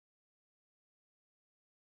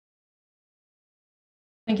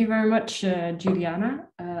Thank you very much, Juliana,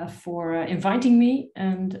 for inviting me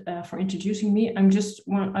and for introducing me. I just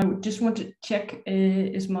want to check,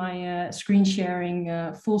 is my screen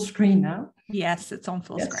sharing full screen now? Yes, it's on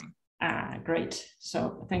full screen. Great.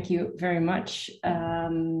 So thank you very much.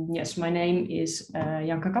 Yes, my name is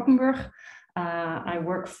Janke Kappenburg. I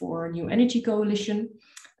work for New Energy Coalition.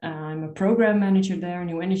 I'm a program manager there.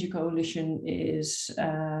 New Energy Coalition is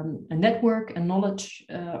a network and knowledge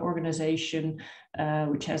organization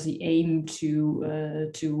which has the aim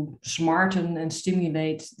to smarten and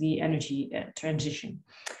stimulate the energy transition.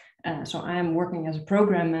 So I am working as a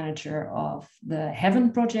program manager of the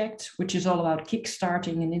HEAVENN project, which is all about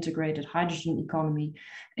kickstarting an integrated hydrogen economy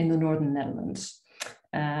in the Northern Netherlands.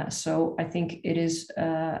 So I think it is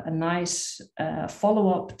a nice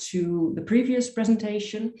follow-up to the previous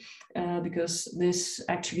presentation because this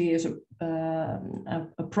actually is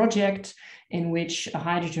a project in which a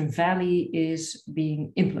hydrogen valley is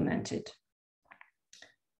being implemented.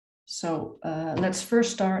 So let's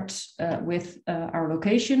first start with our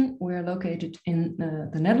location. We're located in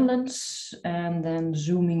the Netherlands, and then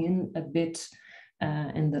zooming in a bit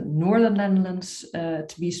in the Northern Netherlands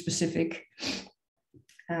to be specific.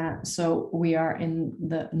 So we are in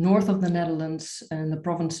the north of the Netherlands and the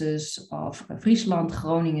provinces of Friesland,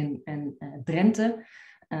 Groningen and Drenthe,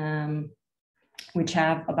 which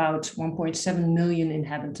have about 1.7 million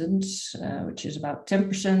inhabitants, which is about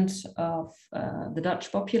 10% of the Dutch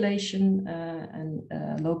population and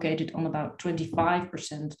located on about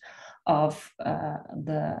 25% of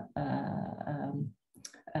the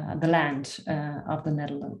land of the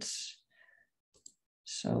Netherlands.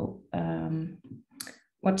 So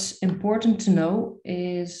what's important to know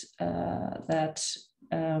is that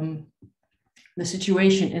the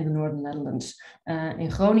situation in the Northern Netherlands. In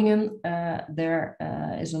Groningen, there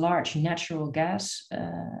is a large natural gas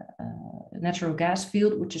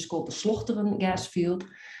field, which is called the Slochteren gas field.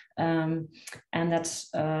 And that's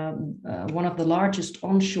one of the largest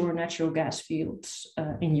onshore natural gas fields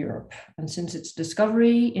in Europe. And since its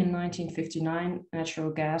discovery in 1959,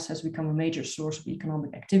 natural gas has become a major source of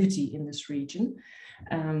economic activity in this region.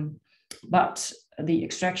 But the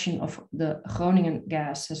extraction of the Groningen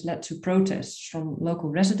gas has led to protests from local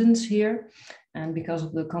residents here. And because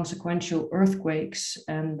of the consequential earthquakes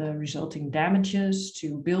and the resulting damages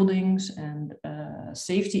to buildings and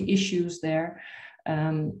safety issues there,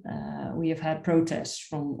 we have had protests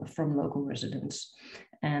from local residents.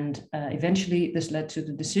 And eventually this led to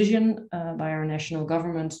the decision by our national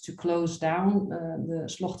government to close down the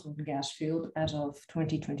Slochteren gas field as of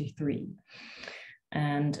 2023.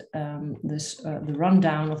 And the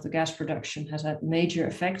rundown of the gas production has had major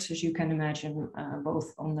effects, as you can imagine,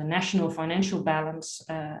 both on the national financial balance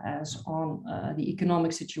as on the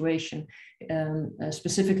economic situation,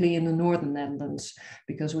 specifically in the Northern Netherlands,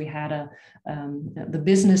 because we had the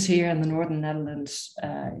business here in the Northern Netherlands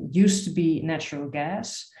used to be natural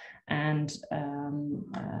gas, and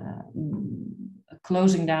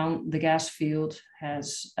closing down the gas field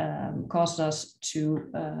has caused us to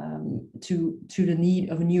the need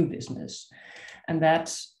of a new business. And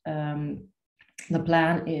that's the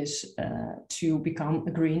plan is to become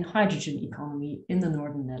a green hydrogen economy in the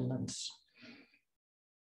Northern Netherlands.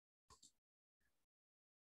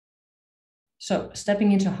 So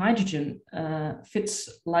stepping into hydrogen fits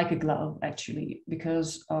like a glove, actually,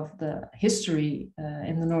 because of the history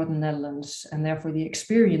in the Northern Netherlands and therefore the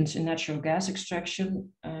experience in natural gas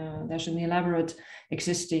extraction. There's an elaborate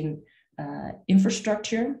existing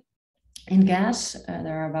infrastructure in gas.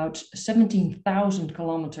 There are about 17,000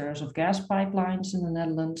 kilometers of gas pipelines in the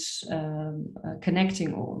Netherlands,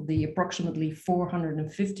 connecting all the approximately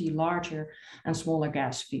 450 larger and smaller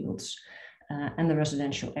gas fields and the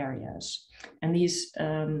residential areas. And these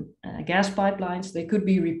gas pipelines, they could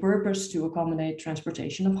be repurposed to accommodate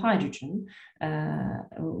transportation of hydrogen,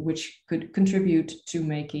 which could contribute to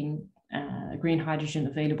making green hydrogen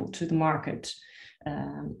available to the market.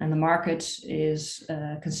 And the market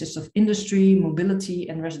consists of industry, mobility,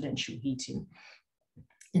 and residential heating.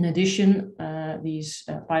 In addition, these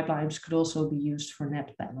pipelines could also be used for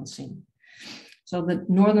net balancing. So the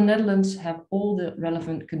Northern Netherlands have all the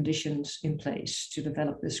relevant conditions in place to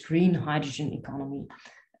develop this green hydrogen economy,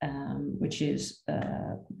 which is,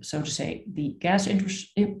 so to say, the gas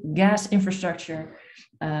infrastructure.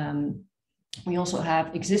 We also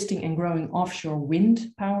have existing and growing offshore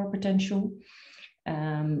wind power potential.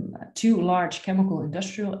 2 large chemical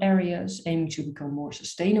industrial areas aiming to become more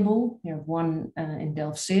sustainable. You have one in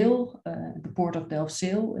Delfzijl, the port of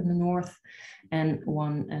Delfzijl in the north, and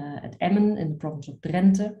one at Emmen in the province of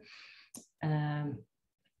Drenthe.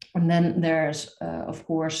 And then there's, of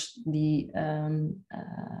course, the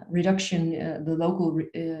the local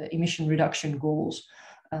emission reduction goals,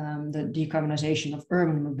 the decarbonization of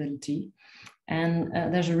urban mobility. And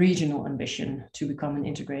there's a regional ambition to become an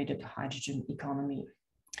integrated hydrogen economy.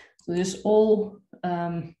 So this all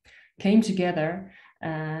came together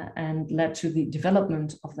and led to the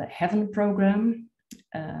development of the HEAVENN program,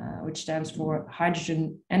 which stands for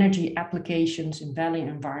Hydrogen Energy Applications in Valley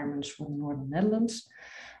Environments for the Northern Netherlands.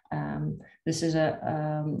 This is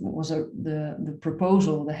the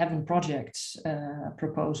proposal, the HEAVENN project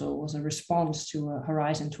proposal was a response to a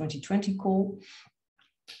Horizon 2020 call.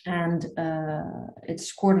 And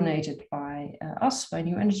it's coordinated by us, by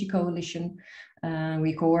New Energy Coalition.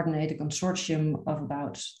 We coordinate a consortium of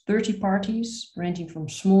about 30 parties, ranging from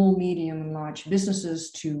small, medium, and large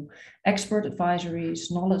businesses to expert advisories,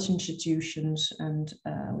 knowledge institutions, and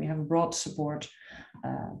we have a broad support,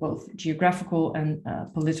 both geographical and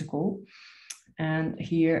political. And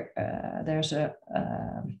here there's a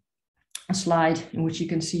slide in which you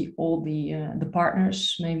can see all the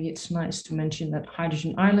partners. Maybe it's nice to mention that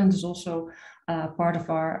Hydrogen Island is also part of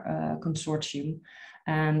our consortium.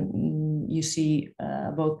 And you see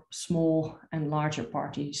both small and larger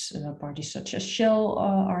parties, parties such as Shell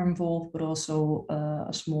are involved, but also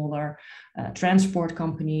a smaller transport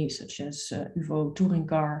company such as UVO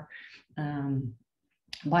Touringcar,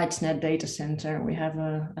 Bytesnet Data Center. We have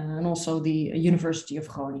and also the University of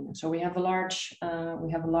Groningen. So we have a large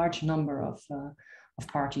number of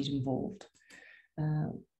parties involved.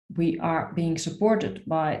 We are being supported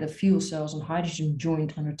by the Fuel Cells and Hydrogen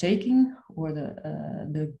Joint Undertaking, or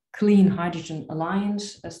the Clean Hydrogen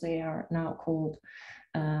Alliance, as they are now called,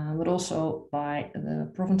 but also by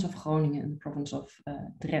the province of Groningen and the province of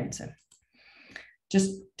Drenthe.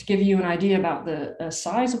 Just to give you an idea about the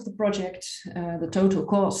size of the project, the total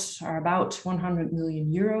costs are about 100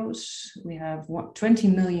 million euros. We have 20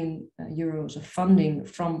 million euros of funding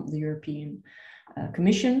from the European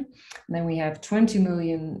Commission. And then we have 20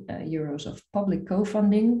 million euros of public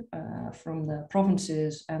co-funding from the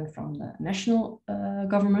provinces and from the national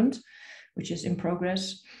government, which is in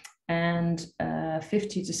progress, and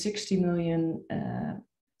 50 to 60 million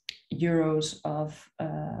euros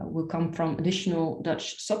will come from additional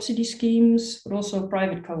Dutch subsidy schemes, but also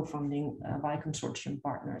private co-funding by consortium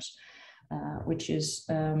partners, which is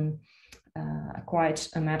quite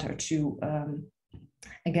a matter to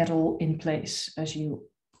get all in place, as you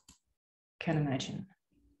can imagine.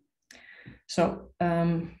 So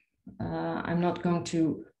I'm not going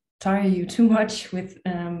to tire you too much with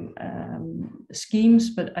schemes,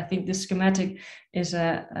 but I think this schematic is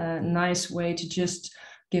a nice way to just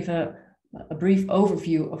give a brief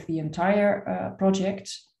overview of the entire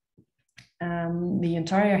project. The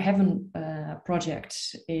entire HEAVENN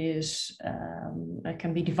project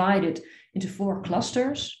can be divided into 4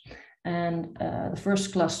 clusters. And the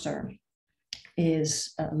first cluster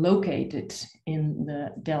is located in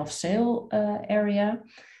the Delfzijl area,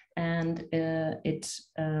 and it's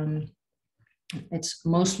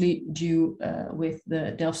mostly due with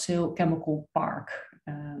the Delfzijl Chemical Park.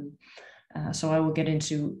 So I will get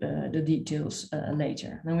into the details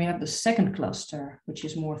later. Then we have the second cluster, which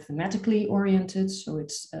is more thematically oriented. So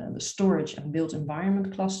it's the storage and built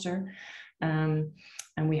environment cluster.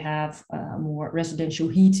 And we have more residential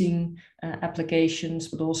heating applications,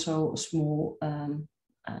 but also a small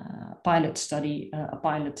pilot study, a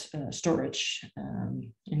pilot storage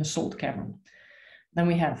in a salt cavern. Then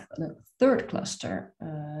we have the third cluster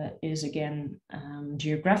is again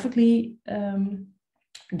geographically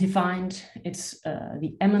defined. It's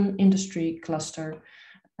the Emmen industry cluster.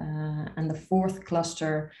 And the fourth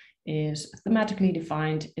cluster is thematically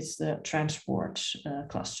defined. It's the transport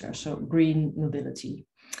cluster, so green mobility,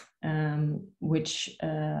 which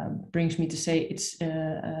brings me to say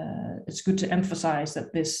it's good to emphasize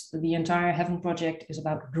that the entire HEAVENN project is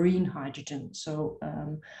about green hydrogen. So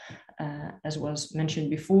as was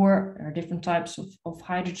mentioned before, there are different types of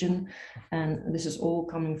hydrogen, and this is all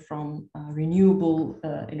coming from renewable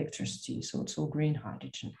electricity. So it's all green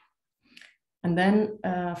hydrogen. And then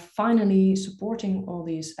finally, supporting all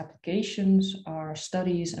these applications are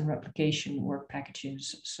studies and replication work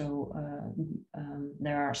packages. So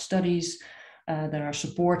there are studies that are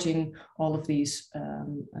supporting all of these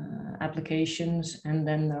applications. And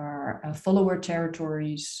then there are follower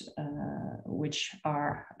territories which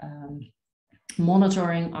are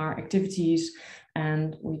monitoring our activities.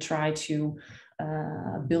 And we try to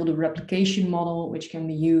build a replication model which can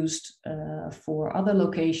be used for other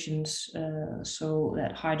locations so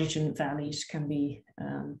that hydrogen valleys can be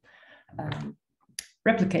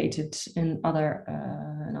replicated in other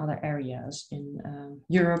areas in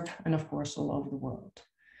Europe and of course all over the world.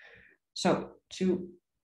 So to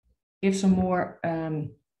give some more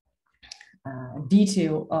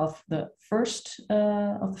detail of the first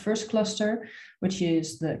cluster, which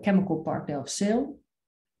is the Chemical Park Delfzijl.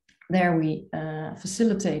 There we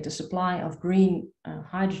facilitate the supply of green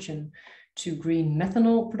hydrogen to green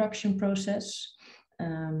methanol production process.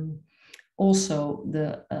 Also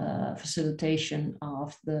the facilitation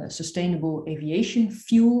of the sustainable aviation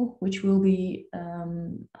fuel, which will be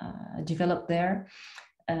developed there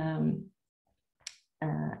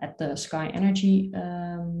at the Sky Energy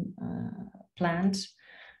plant.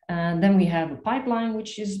 And then we have a pipeline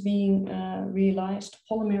which is being realized,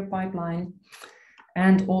 polymer pipeline.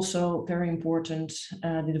 And also very important,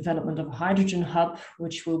 the development of a hydrogen hub,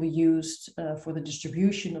 which will be used for the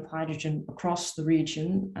distribution of hydrogen across the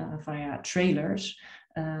region via trailers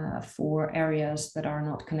for areas that are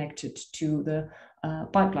not connected to the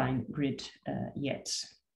pipeline grid yet.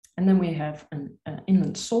 And then we have an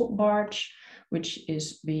inland salt barge, which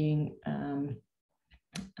is being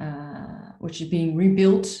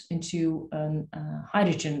rebuilt into a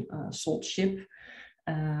hydrogen salt ship.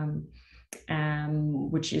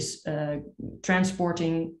 Which is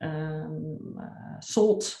transporting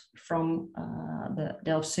salt from the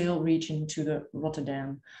Delfzijl region to the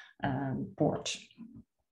Rotterdam port.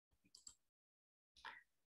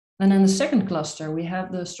 And in the second cluster, we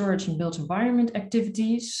have the storage and built environment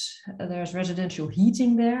activities. There's residential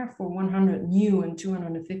heating there for 100 new and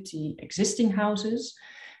 250 existing houses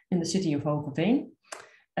in the city of Hogeveen.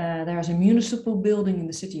 There's a municipal building in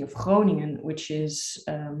the city of Groningen, which is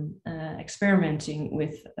experimenting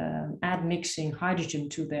with admixing hydrogen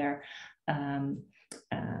to their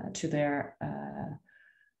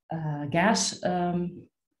gas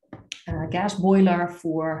boiler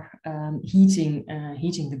for heating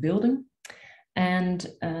the building. And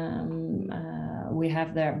we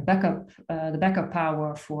have their the backup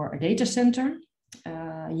power for a data center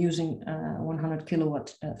using 100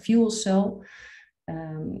 kilowatt fuel cell.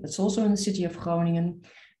 It's also in the city of Groningen.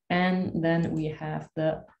 And then we have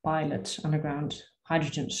the pilot underground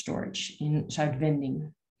hydrogen storage in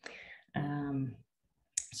Zuidwending.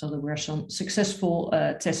 So there were some successful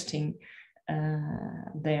testing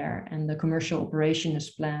there, and the commercial operation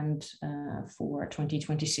is planned for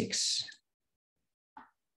 2026.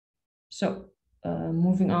 So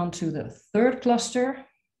moving on to the third cluster,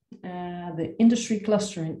 the industry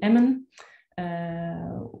cluster in Emmen.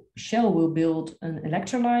 Shell will build an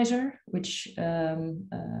electrolyzer, which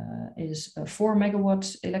is a 4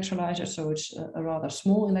 megawatt electrolyzer, so it's a rather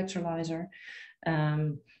small electrolyzer.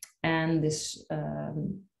 And this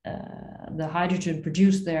the hydrogen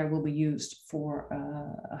produced there will be used for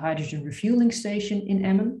a hydrogen refueling station in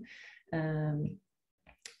Emmen,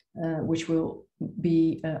 which will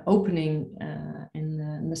be opening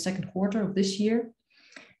in the second quarter of this year.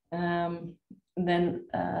 Then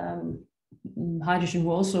hydrogen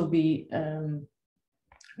will also be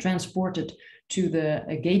transported to the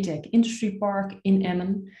GATEC industry park in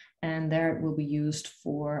Emmen, and there it will be used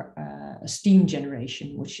for a steam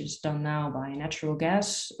generation, which is done now by a natural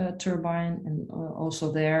gas turbine. And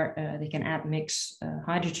also there they can admix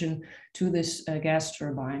hydrogen to this gas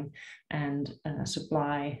turbine and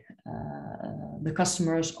supply the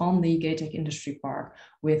customers on the GATEC industry park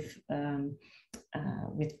with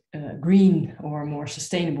green or more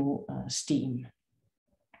sustainable steam.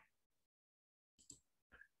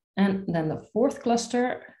 And then the fourth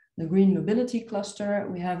cluster, the green mobility cluster,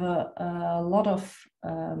 we have a lot of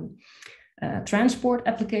transport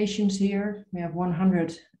applications here. We have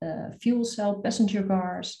 100 fuel cell passenger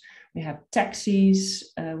cars, we have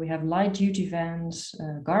taxis, we have light duty vans,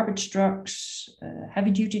 garbage trucks,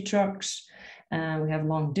 heavy duty trucks, we have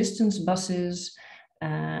long distance buses,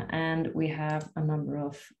 and we have a number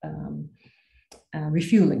of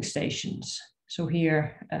refueling stations. So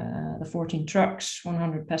here, the 14 trucks,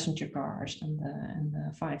 100 passenger cars, and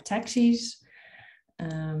the 5 taxis.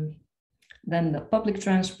 Then the public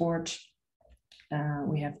transport,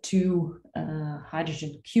 we have 2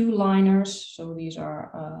 hydrogen queue liners. So these are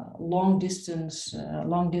long distance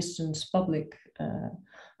public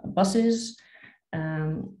buses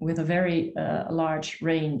with a very large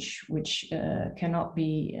range, which cannot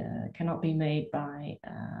be made by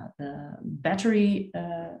the battery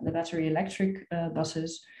electric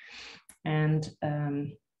buses, and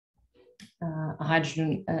a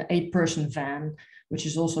hydrogen 8-person van, which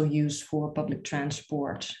is also used for public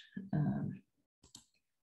transport.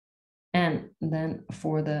 And then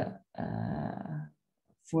for the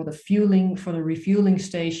for the fueling, for the refueling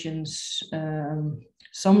stations,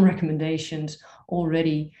 some recommendations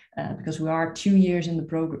already, because we are 2 years in the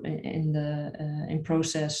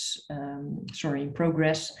progress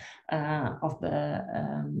of the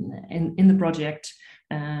in the project.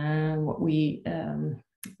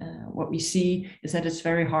 What we see is that it's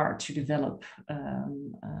very hard to develop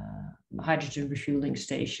hydrogen refueling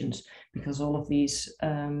stations, because all of these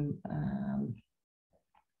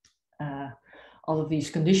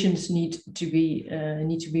conditions need to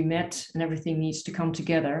be met, and everything needs to come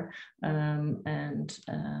together.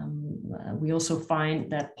 We also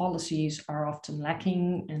find that policies are often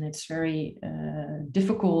lacking, and it's very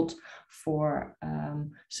difficult for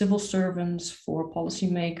civil servants, for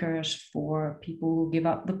policymakers, for people who give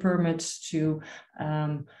up the permits to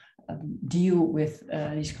deal with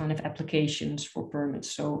these kind of applications for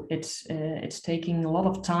permits. So it's taking a lot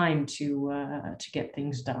of time to get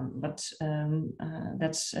things done. But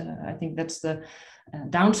I think that's the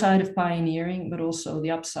downside of pioneering, but also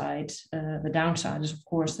the upside. The downside is, of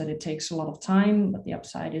course, that it takes a lot of time, but the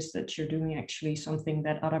upside is that you're doing actually something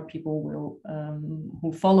that other people will,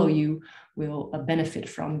 who follow you, will benefit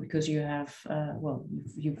from, because you have,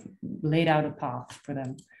 you've laid out a path for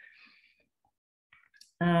them.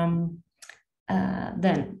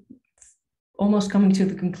 Then, almost coming to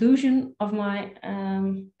the conclusion of my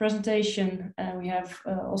presentation, we have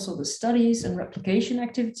also the studies and replication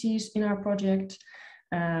activities in our project.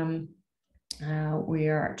 We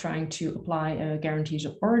are trying to apply a guarantees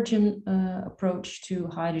of origin approach to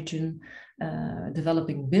hydrogen,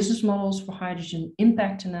 developing business models for hydrogen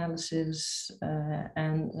impact analysis,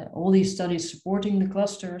 and all these studies supporting the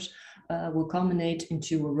clusters will culminate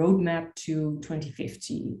into a roadmap to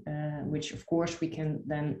 2050, which of course we can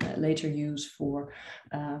then later use for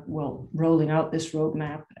rolling out this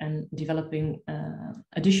roadmap and developing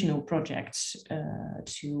additional projects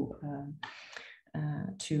to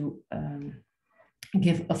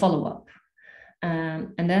give a follow-up.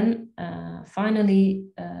 And then finally,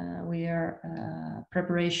 we are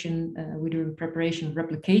we're doing preparation of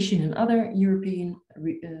replication in other European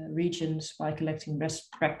regions by collecting best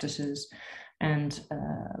practices and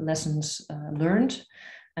lessons learned.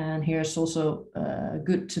 And here's also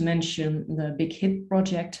good to mention the Big Hit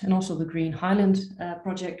project, and also the Green Highland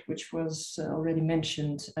project, which was already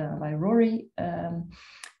mentioned by Rory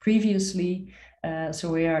previously.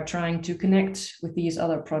 So we are trying to connect with these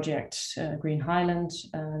other projects, Green Highland,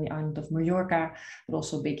 the island of Mallorca, but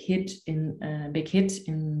also Big Hit in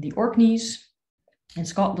the Orkneys in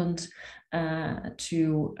Scotland,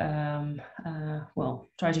 to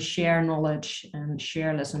try to share knowledge and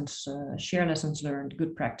share lessons learned,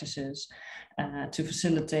 good practices, to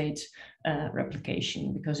facilitate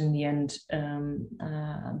replication, because in the end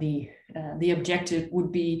the objective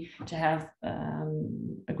would be to have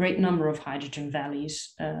a great number of hydrogen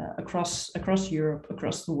valleys across Europe,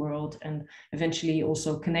 across the world, and eventually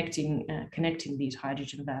also connecting these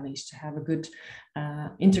hydrogen valleys to have a good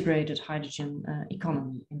integrated hydrogen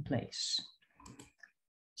economy in place.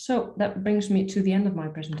 So that brings me to the end of my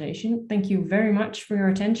presentation. Thank you very much for your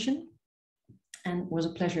attention, and it was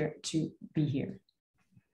a pleasure to be here.